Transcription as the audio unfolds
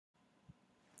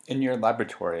In your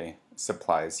laboratory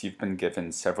supplies, you've been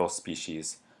given several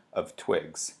species of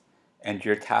twigs, and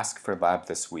your task for lab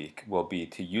this week will be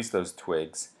to use those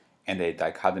twigs and a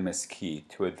dichotomous key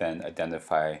to then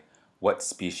identify what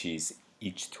species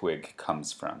each twig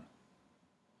comes from.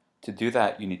 To do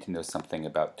that, you need to know something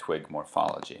about twig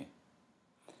morphology.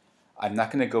 I'm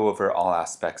not going to go over all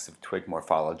aspects of twig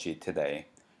morphology today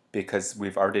because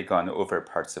we've already gone over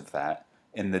parts of that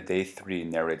in the Day 3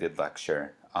 narrated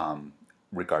lecture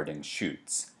regarding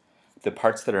shoots. The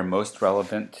parts that are most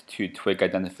relevant to twig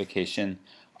identification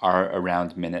are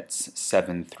around minutes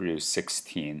 7 through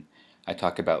 16. I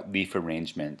talk about leaf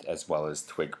arrangement as well as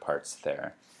twig parts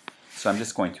there. So I'm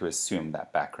just going to assume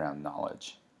that background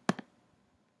knowledge.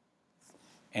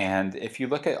 And if you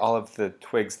look at all of the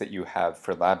twigs that you have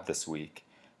for lab this week,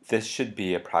 this should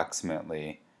be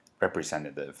approximately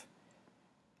representative.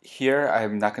 Here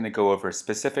I'm not going to go over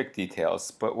specific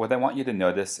details, but what I want you to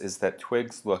notice is that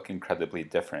twigs look incredibly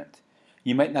different.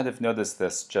 You might not have noticed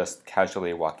this just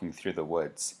casually walking through the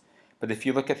woods, but if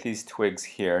you look at these twigs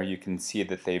here, you can see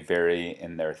that they vary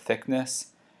in their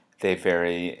thickness, they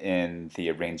vary in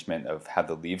the arrangement of how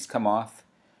the leaves come off.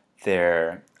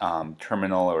 Their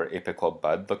terminal or apical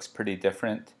bud looks pretty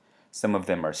different. Some of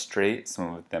them are straight,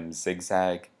 some of them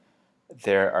zigzag.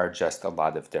 There are just a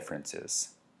lot of differences.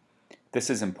 This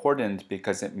is important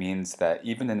because it means that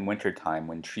even in wintertime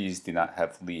when trees do not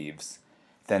have leaves,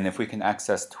 then if we can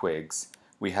access twigs,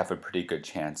 we have a pretty good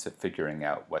chance of figuring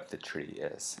out what the tree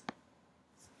is.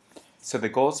 So the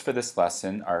goals for this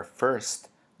lesson are first,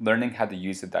 learning how to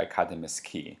use a dichotomous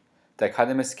key.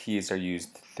 Dichotomous keys are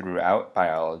used throughout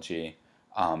biology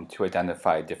to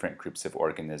identify different groups of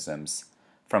organisms,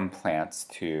 from plants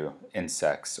to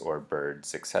insects or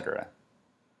birds, etc.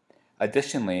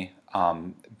 Additionally,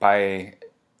 by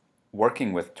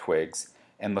working with twigs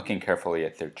and looking carefully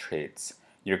at their traits,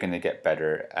 you're going to get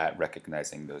better at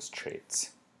recognizing those traits.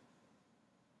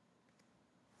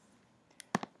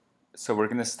 So we're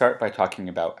going to start by talking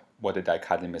about what a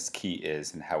dichotomous key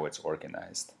is and how it's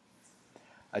organized.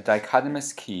 A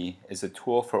dichotomous key is a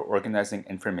tool for organizing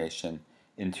information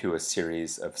into a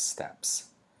series of steps.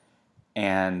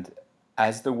 And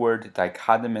as the word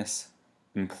dichotomous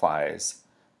implies,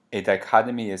 a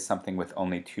dichotomy is something with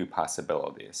only two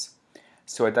possibilities.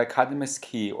 So a dichotomous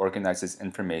key organizes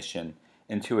information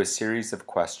into a series of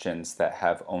questions that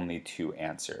have only two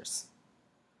answers.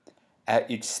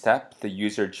 At each step, the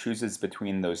user chooses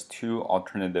between those two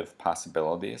alternative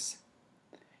possibilities,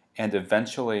 and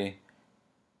eventually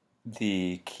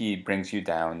the key brings you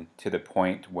down to the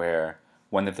point where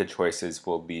one of the choices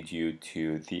will lead you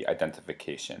to the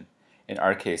identification. In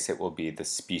our case, it will be the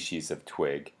species of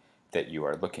twig that you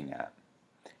are looking at.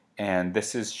 And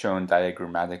this is shown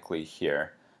diagrammatically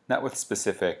here, not with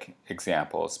specific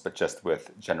examples, but just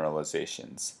with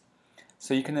generalizations.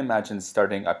 So you can imagine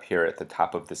starting up here at the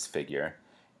top of this figure,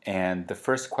 and the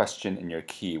first question in your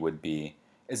key would be,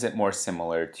 is it more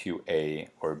similar to A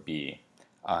or B?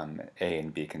 A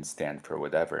and B can stand for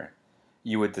whatever.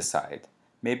 You would decide,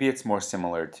 maybe it's more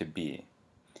similar to B.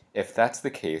 If that's the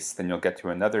case, then you'll get to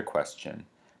another question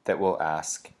that will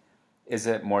ask, is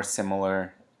it more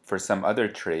similar for some other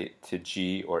trait to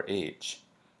G or H?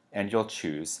 And you'll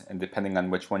choose, and depending on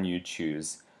which one you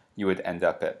choose, you would end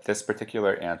up at this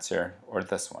particular answer or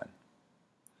this one.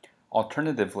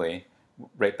 Alternatively,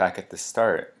 right back at the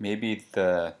start, maybe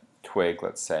the twig,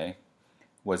 let's say,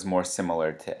 was more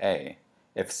similar to A.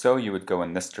 If so, you would go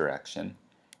in this direction,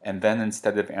 and then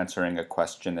instead of answering a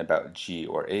question about G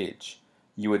or H,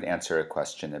 you would answer a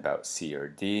question about C or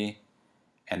D,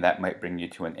 and that might bring you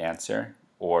to an answer,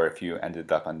 or if you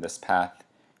ended up on this path,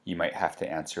 you might have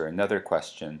to answer another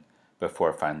question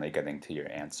before finally getting to your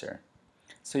answer.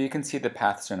 So you can see the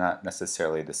paths are not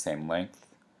necessarily the same length,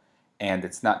 and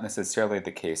it's not necessarily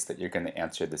the case that you're going to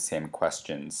answer the same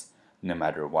questions no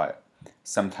matter what.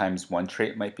 Sometimes one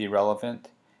trait might be relevant,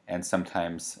 and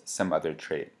sometimes some other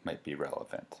trait might be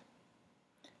relevant.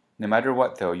 No matter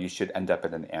what, though, you should end up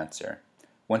at an answer.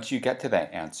 Once you get to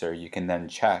that answer, you can then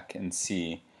check and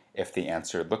see if the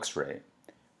answer looks right.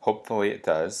 Hopefully it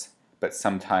does, but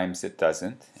sometimes it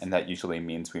doesn't, and that usually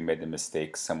means we made a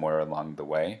mistake somewhere along the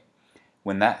way.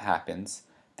 When that happens,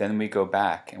 then we go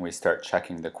back and we start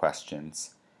checking the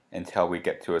questions until we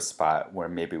get to a spot where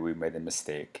maybe we made a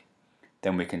mistake.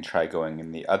 Then we can try going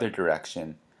in the other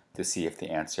direction to see if the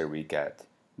answer we get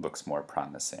looks more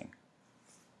promising.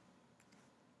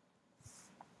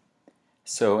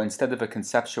 So instead of a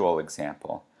conceptual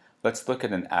example, let's look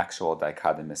at an actual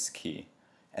dichotomous key.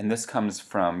 And this comes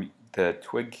from the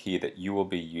twig key that you will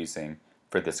be using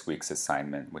for this week's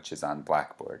assignment, which is on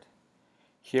Blackboard.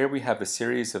 Here we have a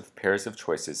series of pairs of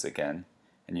choices again,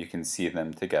 and you can see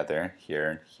them together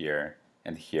here, here,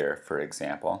 and here, for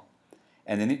example.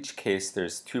 And in each case,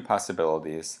 there's two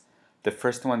possibilities. The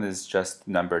first one is just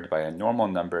numbered by a normal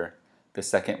number. The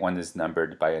second one is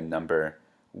numbered by a number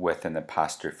with an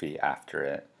apostrophe after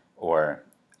it, or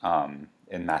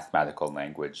in mathematical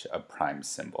language, a prime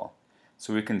symbol.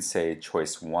 So we can say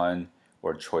choice 1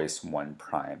 or choice 1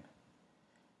 prime.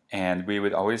 And we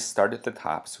would always start at the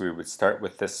top, so we would start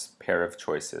with this pair of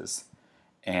choices,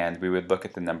 and we would look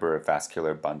at the number of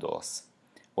vascular bundles.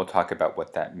 We'll talk about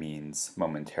what that means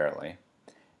momentarily.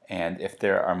 And if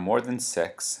there are more than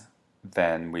 6,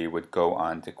 then we would go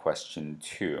on to question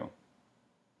 2.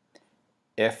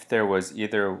 If there was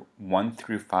either 1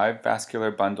 through 5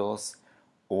 vascular bundles,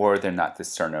 or they're not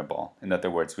discernible, in other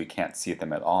words, we can't see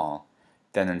them at all,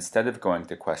 then instead of going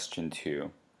to question 2,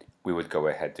 we would go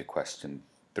ahead to question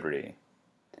 3.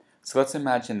 So let's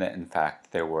imagine that in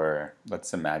fact there were,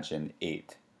 let's imagine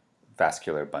 8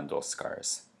 vascular bundle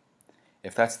scars.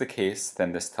 If that's the case,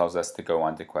 then this tells us to go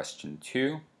on to question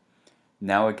 2.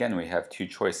 Now again we have two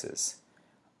choices.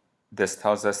 This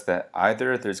tells us that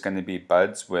either there's going to be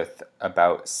buds with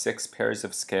about 6 pairs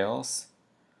of scales,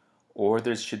 or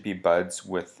there should be buds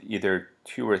with either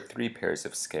 2 or 3 pairs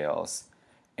of scales,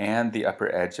 and the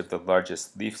upper edge of the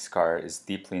largest leaf scar is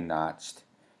deeply notched,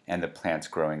 and the plant's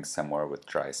growing somewhere with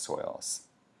dry soils.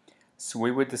 So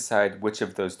we would decide which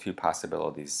of those two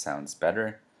possibilities sounds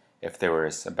better. If there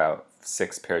was about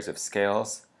 6 pairs of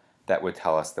scales, that would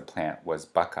tell us the plant was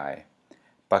buckeye.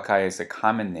 Buckeye is a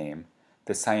common name.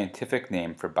 The scientific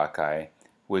name for buckeye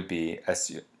would be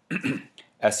Aesculus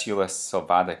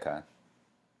sylvatica.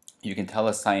 You can tell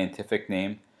a scientific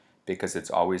name because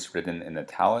it's always written in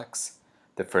italics.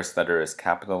 The first letter is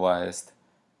capitalized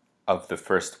of the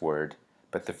first word,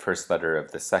 but the first letter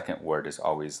of the second word is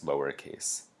always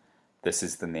lowercase. This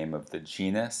is the name of the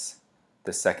genus.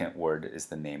 The second word is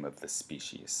the name of the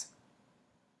species.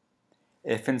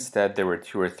 If instead there were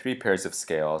 2 or 3 pairs of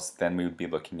scales, then we would be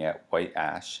looking at white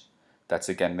ash. That's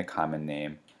again the common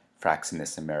name.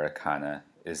 Fraxinus americana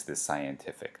is the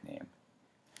scientific name.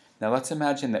 Now let's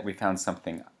imagine that we found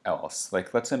something else.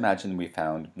 Like let's imagine we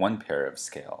found 1 pair of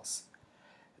scales.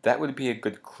 That would be a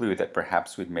good clue that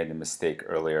perhaps we'd made a mistake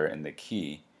earlier in the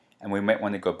key, and we might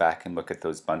want to go back and look at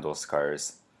those bundle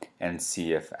scars and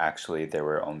see if actually there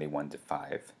were only 1 to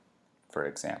 5, for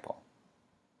example.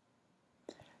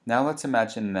 Now let's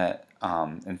imagine that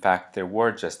in fact there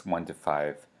were just 1 to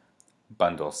 5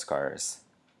 bundle scars.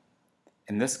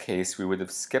 In this case, we would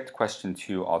have skipped question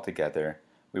 2 altogether.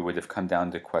 We would have come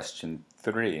down to question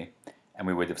 3, and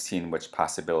we would have seen which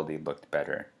possibility looked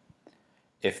better.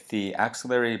 If the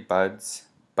axillary bud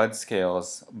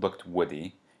scales looked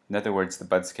woody, in other words, the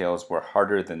bud scales were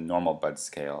harder than normal bud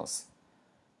scales,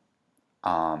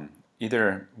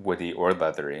 either woody or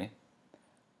leathery,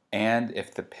 and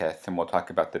if the pith, and we'll talk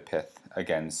about the pith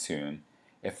again soon,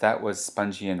 if that was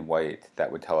spongy and white,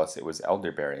 that would tell us it was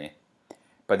elderberry.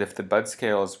 But if the bud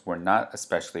scales were not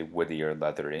especially woody or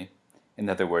leathery, in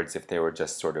other words, if they were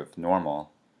just sort of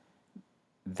normal,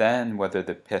 then whether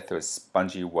the pith was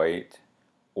spongy white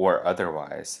or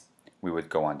otherwise, we would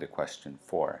go on to question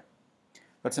 4.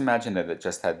 Let's imagine that it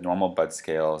just had normal bud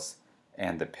scales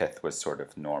and the pith was sort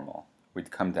of normal.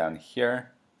 We'd come down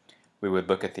here, we would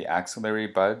look at the axillary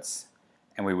buds,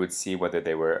 and we would see whether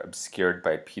they were obscured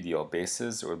by petiole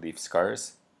bases or leaf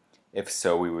scars. If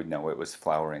so, we would know it was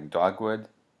flowering dogwood,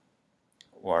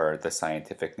 or the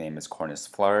scientific name is Cornus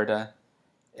florida.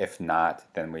 If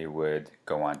not, then we would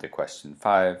go on to question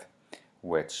 5,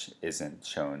 which isn't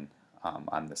shown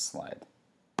on this slide.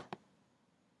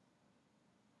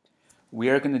 We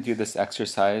are going to do this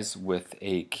exercise with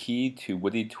a key to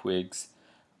woody twigs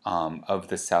of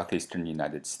the southeastern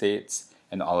United States,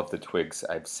 and all of the twigs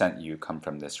I've sent you come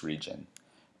from this region.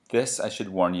 This, I should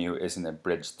warn you, is an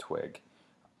abridged twig.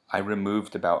 I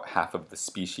removed about half of the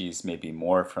species, maybe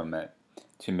more from it,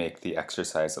 to make the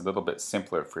exercise a little bit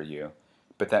simpler for you,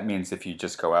 but that means if you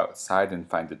just go outside and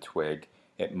find a twig,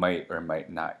 it might or might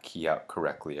not key out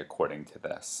correctly according to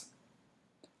this.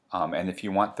 And if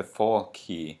you want the full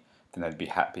key, then I'd be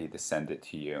happy to send it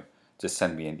to you. Just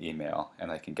send me an email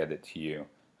and I can get it to you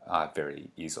very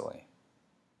easily.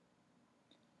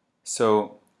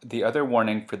 So the other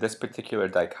warning for this particular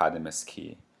dichotomous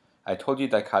key, I told you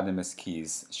dichotomous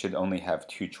keys should only have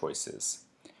 2 choices.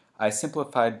 I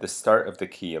simplified the start of the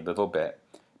key a little bit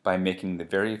by making the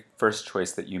very first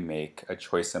choice that you make a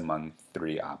choice among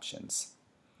 3 options.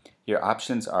 Your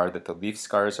options are that the leaf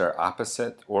scars are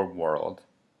opposite or whorled.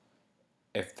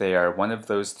 If they are one of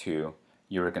those 2,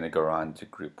 you are going to go on to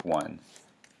group 1.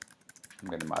 I'm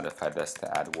going to modify this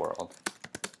to add whorled.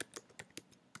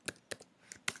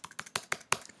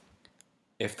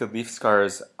 If the leaf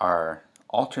scars are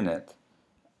alternate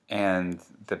and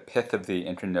the pith of the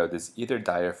internode is either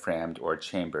diaphragmed or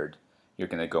chambered, you're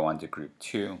going to go on to group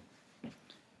 2.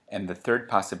 And the third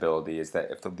possibility is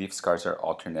that if the leaf scars are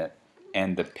alternate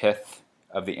and the pith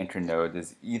of the internode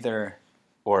is either,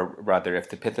 or rather if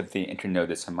the pith of the internode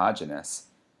is homogeneous,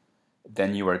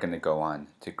 then you are going to go on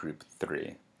to group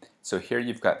 3. So here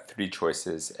you've got 3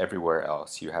 choices. Everywhere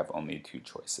else you have only 2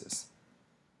 choices.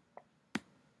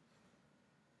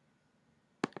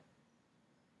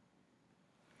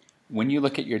 When you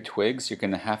look at your twigs, you're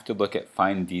going to have to look at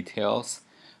fine details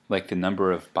like the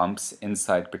number of bumps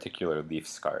inside particular leaf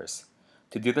scars.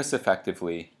 To do this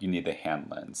effectively, you need a hand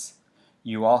lens.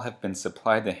 You all have been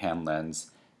supplied a hand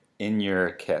lens in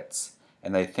your kits,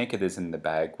 and I think it is in the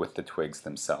bag with the twigs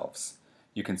themselves.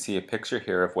 You can see a picture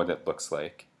here of what it looks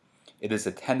like. It is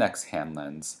a 10x hand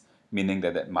lens, meaning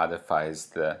that it modifies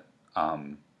the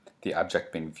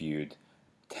object being viewed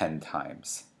 10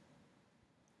 times.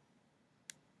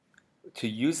 To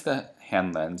use the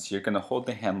hand lens, you're going to hold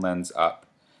the hand lens up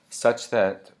such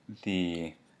that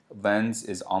the lens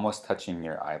is almost touching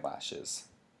your eyelashes.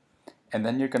 And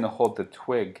then you're going to hold the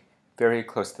twig very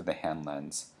close to the hand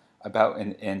lens, about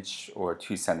 1 inch or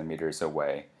 2 centimeters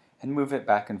away, and move it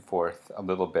back and forth a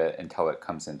little bit until it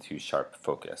comes into sharp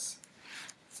focus.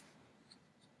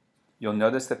 You'll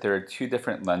notice that there are 2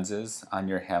 different lenses on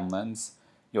your hand lens.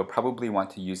 You'll probably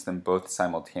want to use them both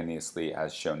simultaneously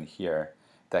as shown here.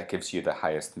 That gives you the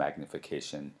highest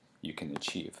magnification you can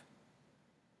achieve.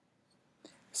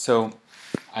 So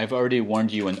I've already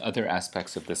warned you in other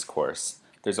aspects of this course.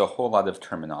 There's a whole lot of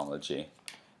terminology,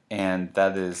 and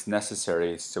that is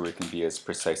necessary so we can be as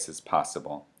precise as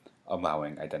possible,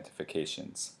 allowing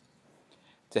identifications.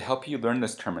 To help you learn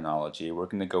this terminology, we're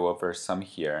going to go over some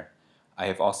here. I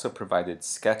have also provided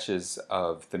sketches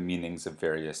of the meanings of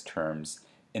various terms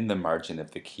in the margin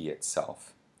of the key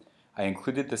itself. I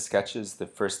included the sketches the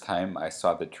first time I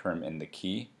saw the term in the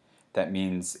key. That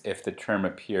means if the term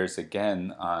appears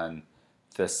again on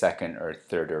the 2nd or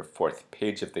 3rd or 4th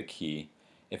page of the key,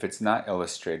 if it's not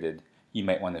illustrated, you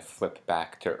might want to flip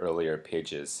back to earlier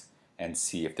pages and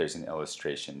see if there's an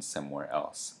illustration somewhere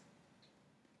else.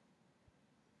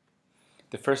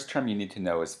 The first term you need to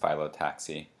know is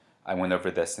phyllotaxy. I went over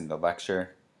this in the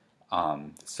lecture.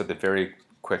 So the very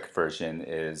quick version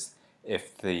is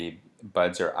if the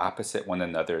buds are opposite one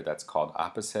another, that's called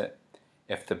opposite.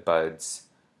 If the buds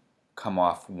come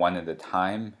off one at a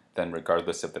time, then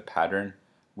regardless of the pattern,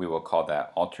 we will call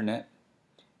that alternate.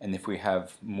 And if we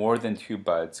have more than 2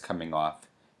 buds coming off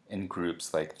in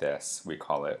groups like this, we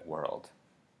call it whorled.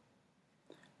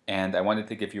 And I wanted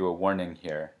to give you a warning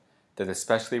here that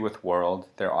especially with whorled,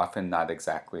 they're often not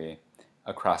exactly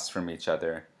across from each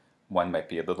other. One might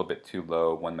be a little bit too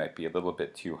low, one might be a little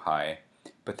bit too high,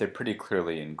 but they're pretty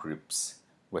clearly in groups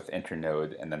with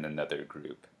internode and then another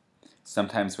group.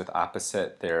 Sometimes with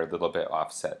opposite, they're a little bit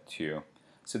offset too.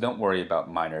 So don't worry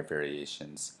about minor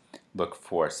variations. Look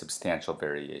for substantial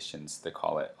variations to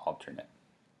call it alternate.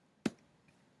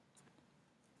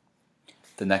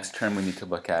 The next term we need to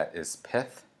look at is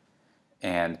pith.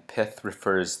 And pith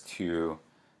refers to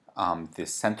the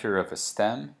center of a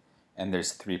stem, and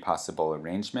there's 3 possible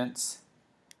arrangements.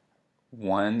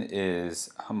 One is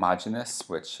homogeneous,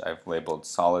 which I've labeled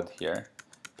solid here,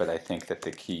 but I think that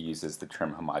the key uses the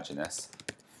term homogeneous,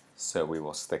 so we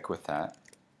will stick with that.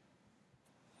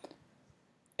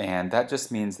 And that just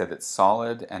means that it's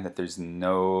solid and that there's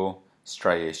no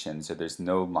striations, or there's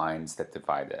no lines that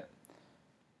divide it.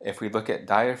 If we look at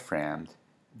diaphragmed,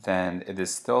 then it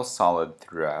is still solid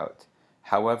throughout.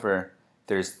 However,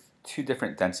 there's 2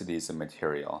 different densities of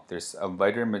material. There's a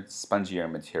lighter, spongier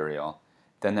material.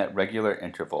 Then at regular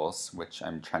intervals, which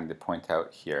I'm trying to point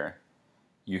out here,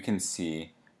 you can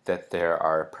see that there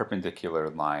are perpendicular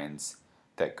lines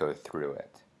that go through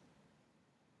it.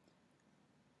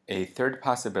 A third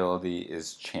possibility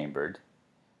is chambered.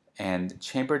 And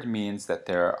chambered means that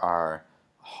there are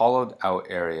hollowed out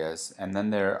areas, and then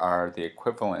there are the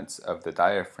equivalents of the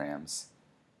diaphragms,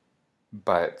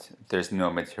 but there's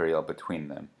no material between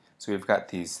them. So we've got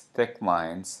these thick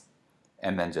lines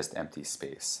and then just empty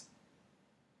space.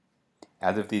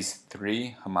 Out of these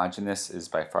 3, homogeneous is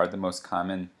by far the most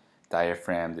common,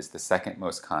 diaphragmed is the 2nd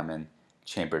most common,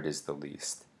 chambered is the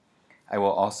least. I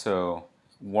will also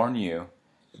warn you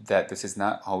that this is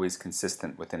not always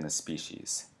consistent within the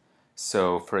species.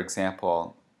 So for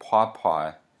example,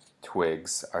 pawpaw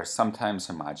twigs are sometimes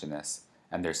homogeneous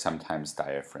and they're sometimes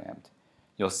diaphragmed.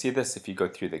 You'll see this if you go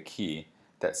through the key,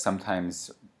 that sometimes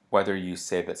whether you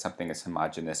say that something is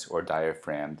homogeneous or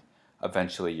diaphragmed,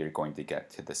 eventually you're going to get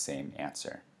to the same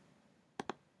answer.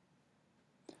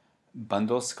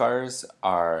 Bundle scars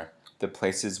are the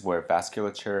places where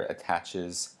vasculature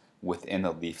attaches within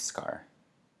a leaf scar.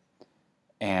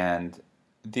 And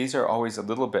these are always a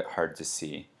little bit hard to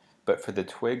see, but for the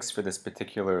twigs for this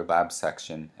particular lab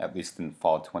section, at least in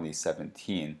fall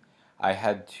 2017, I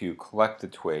had to collect the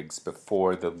twigs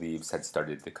before the leaves had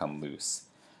started to come loose.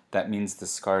 That means the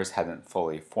scars hadn't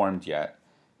fully formed yet,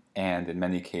 and in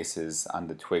many cases on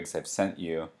the twigs I've sent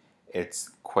you, it's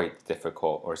quite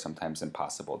difficult or sometimes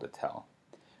impossible to tell.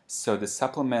 So to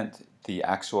supplement the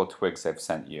actual twigs I've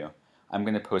sent you, I'm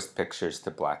going to post pictures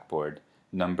to Blackboard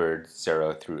numbered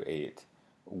 0 through 8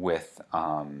 with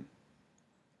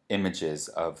images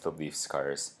of the leaf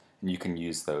scars, and you can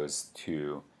use those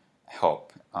to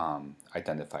help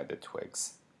identify the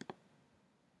twigs.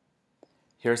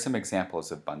 Here are some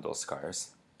examples of bundle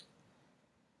scars.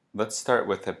 Let's start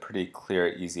with a pretty clear,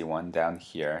 easy one down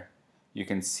here. You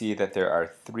can see that there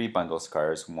are 3 bundle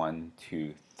scars, 1,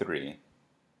 2, 3.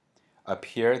 Up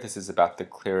here, this is about the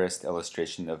clearest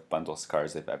illustration of bundle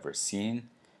scars I've ever seen.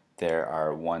 There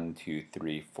are 1, 2,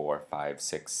 3, 4, 5,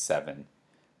 6, 7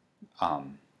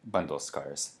 bundle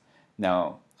scars.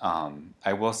 Now,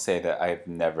 I will say that I've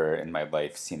never in my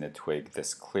life seen a twig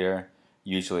this clear.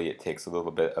 Usually it takes a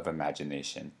little bit of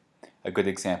imagination. A good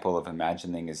example of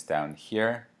imagining is down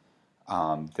here.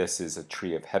 This is a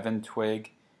Tree of Heaven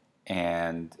twig,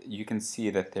 and you can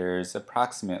see that there's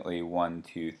approximately 1,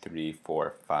 2, 3,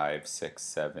 4, 5, 6,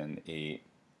 7, 8,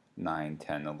 9,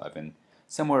 10, 11,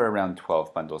 somewhere around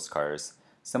 12 bundle scars.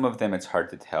 Some of them it's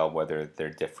hard to tell whether they're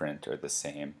different or the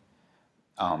same,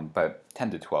 but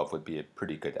 10 to 12 would be a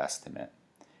pretty good estimate.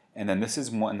 And then this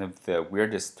is one of the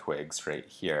weirdest twigs right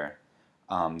here.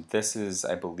 This is,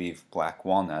 I believe, black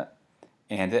walnut,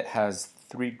 and it has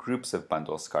 3 groups of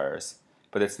bundle scars.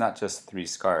 But it's not just 3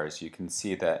 scars. You can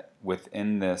see that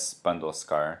within this bundle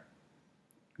scar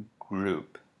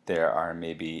group, there are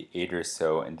maybe 8 or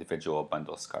so individual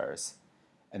bundle scars.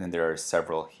 And then there are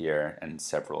several here and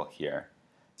several here.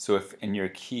 So if in your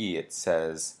key it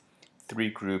says 3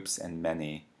 groups and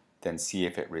many, then see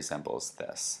if it resembles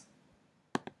this.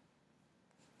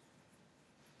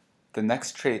 The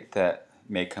next trait that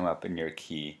may come up in your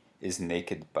key is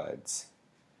naked buds.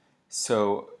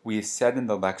 So we said in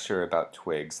the lecture about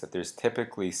twigs that there's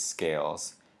typically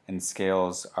scales, and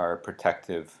scales are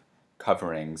protective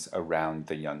coverings around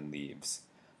the young leaves.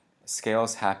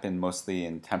 Scales happen mostly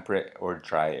in temperate or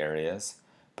dry areas,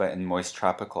 but in moist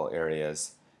tropical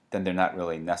areas, then they're not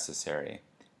really necessary,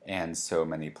 and so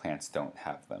many plants don't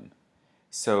have them.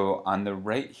 So on the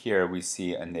right here we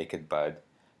see a naked bud.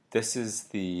 This is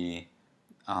the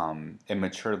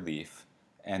immature leaf,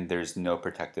 and there's no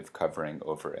protective covering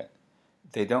over it.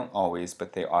 They don't always,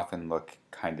 but they often look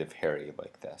kind of hairy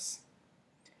like this.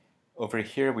 Over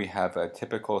here we have a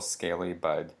typical scaly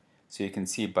bud. So you can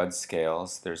see bud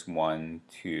scales. There's 1,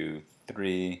 2,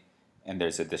 3, and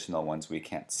there's additional ones we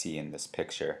can't see in this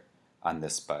picture on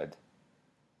this bud.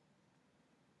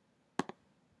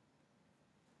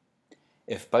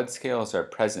 If bud scales are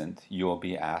present, you will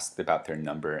be asked about their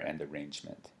number and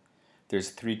arrangement.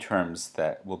 There's 3 terms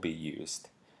that will be used.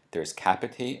 There's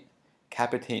capitate.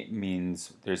 Capitate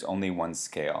means there's only 1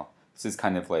 scale. This is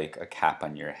kind of like a cap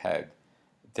on your head.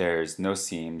 There's no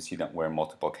seams, you don't wear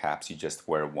multiple caps, you just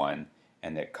wear 1,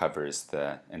 and it covers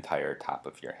the entire top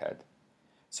of your head.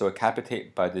 So a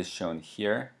capitate bud is shown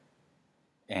here,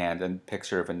 and a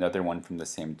picture of another one from the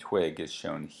same twig is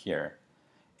shown here.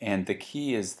 And the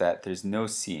key is that there's no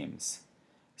seams.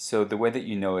 So the way that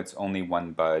you know it's only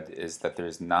 1 bud is that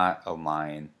there's not a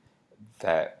line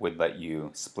that would let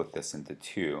you split this into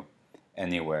 2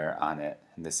 anywhere on it,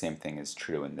 and the same thing is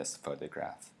true in this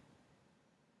photograph.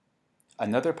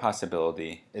 Another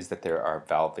possibility is that there are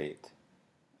valvate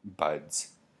buds.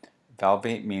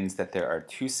 Valvate means that there are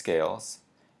 2 scales,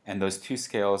 and those 2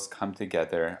 scales come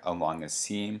together along a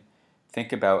seam.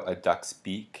 Think about a duck's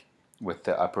beak with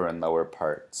the upper and lower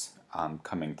parts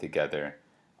coming together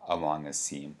along a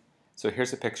seam. So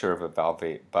here's a picture of a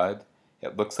valvate bud.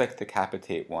 It looks like the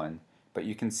capitate one, but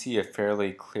you can see a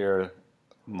fairly clear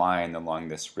line along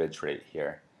this ridge right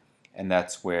here. And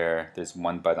that's where there's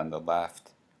 1 bud on the left,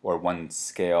 or 1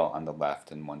 scale on the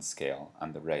left and 1 scale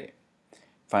on the right.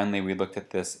 Finally, we looked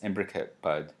at this imbricate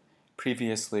bud.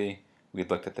 Previously, we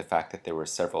looked at the fact that there were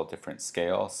several different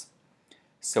scales.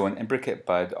 So an imbricate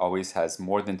bud always has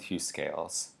more than 2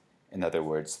 scales, in other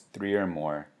words, 3 or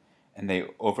more, and they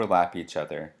overlap each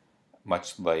other,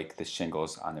 much like the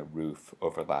shingles on a roof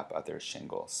overlap other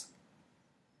shingles.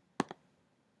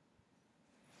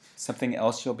 Something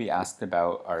else you'll be asked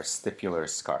about are stipular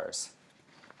scars.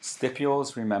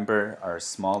 Stipules, remember, are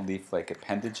small leaf-like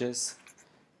appendages,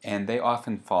 and they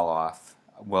often fall off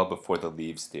well before the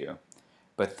leaves do,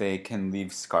 but they can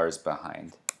leave scars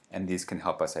behind, and these can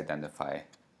help us identify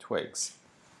twigs.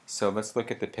 So let's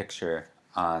look at the picture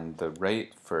on the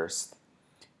right first.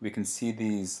 We can see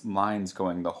these lines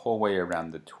going the whole way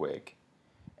around the twig.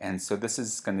 And so this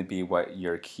is going to be what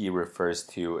your key refers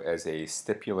to as a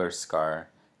stipular scar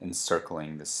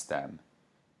encircling the stem,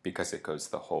 because it goes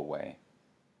the whole way.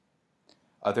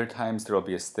 Other times there will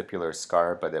be a stipular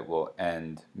scar, but it will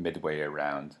end midway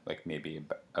around, like maybe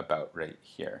about right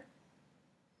here.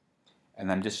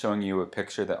 And I'm just showing you a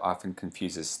picture that often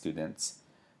confuses students.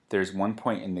 There's one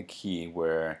point in the key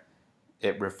where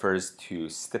it refers to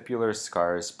stipular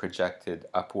scars projected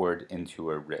upward into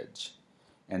a ridge.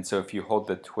 And so if you hold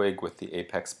the twig with the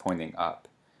apex pointing up,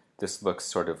 this looks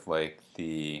sort of like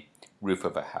the roof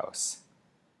of a house.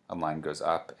 A line goes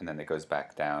up and then it goes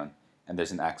back down, and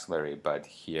there's an axillary bud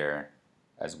here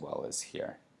as well as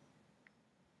here.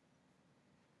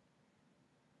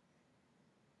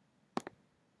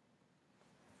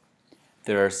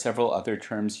 There are several other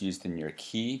terms used in your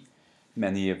key.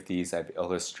 Many of these I've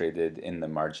illustrated in the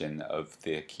margin of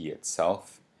the key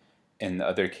itself. In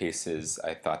other cases,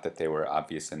 I thought that they were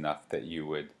obvious enough that you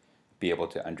would be able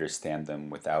to understand them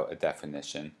without a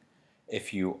definition.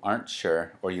 If you aren't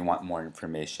sure or you want more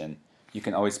information, you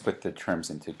can always put the terms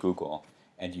into Google,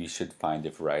 and you should find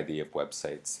a variety of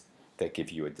websites that give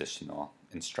you additional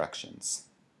instructions.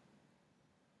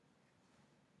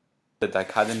 The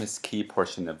dichotomous key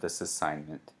portion of this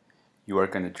assignment, you are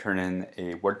going to turn in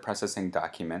a word processing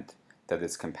document that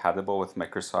is compatible with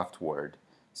Microsoft Word,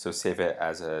 so save it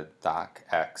as a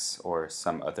docx or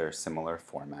some other similar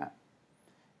format.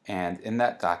 And in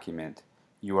that document,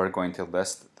 you are going to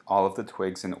list all of the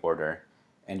twigs in order,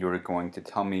 and you are going to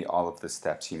tell me all of the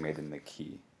steps you made in the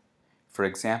key. For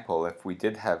example, if we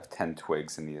did have 10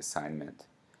 twigs in the assignment,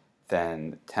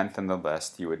 then 10th in the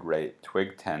list you would write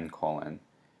twig 10 :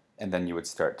 and then you would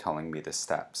start telling me the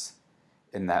steps.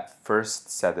 In that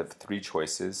first set of 3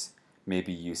 choices,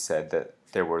 maybe you said that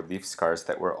there were leaf scars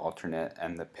that were alternate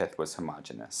and the pith was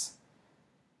homogeneous.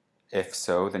 If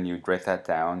so, then you'd write that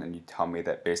down and you'd tell me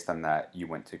that based on that you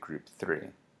went to group 3.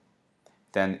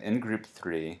 Then in group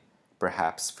 3,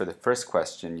 perhaps for the first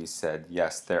question you said,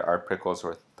 yes, there are prickles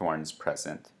or thorns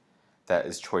present. That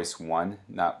is choice 1,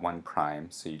 not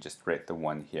 1', so you just write the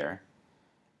 1 here.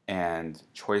 And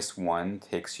choice 1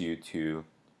 takes you to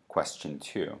question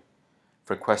 2.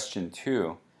 For question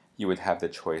 2, you would have the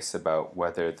choice about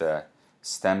whether the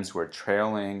stems were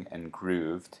trailing and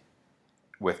grooved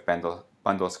with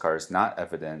bundle scars not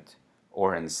evident,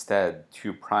 or instead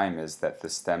 2' is that the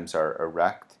stems are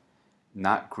erect,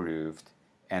 not grooved,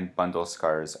 and bundle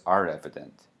scars are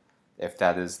evident. If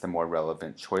that is the more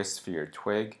relevant choice for your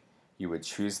twig, you would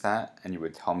choose that, and you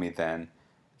would tell me then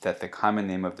that the common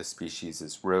name of the species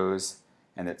is rose,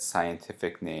 and its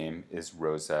scientific name is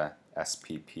Rosa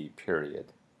spp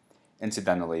period.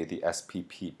 Incidentally, the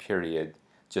spp period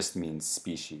just means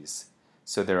species.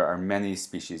 So there are many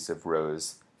species of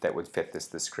rose that would fit this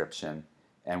description,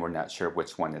 and we're not sure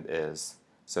which one it is.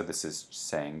 So this is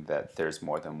saying that there's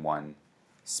more than one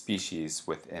species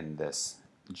within this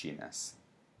genus.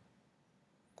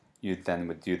 You then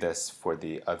would do this for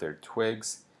the other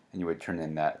twigs, and you would turn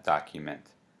in that document.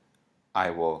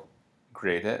 I will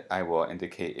grade it. I will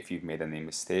indicate if you've made any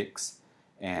mistakes,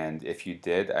 and if you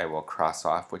did, I will cross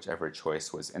off whichever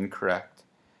choice was incorrect.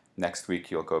 Next week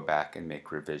you'll go back and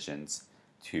make revisions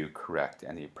to correct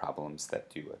any problems that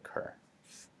do occur.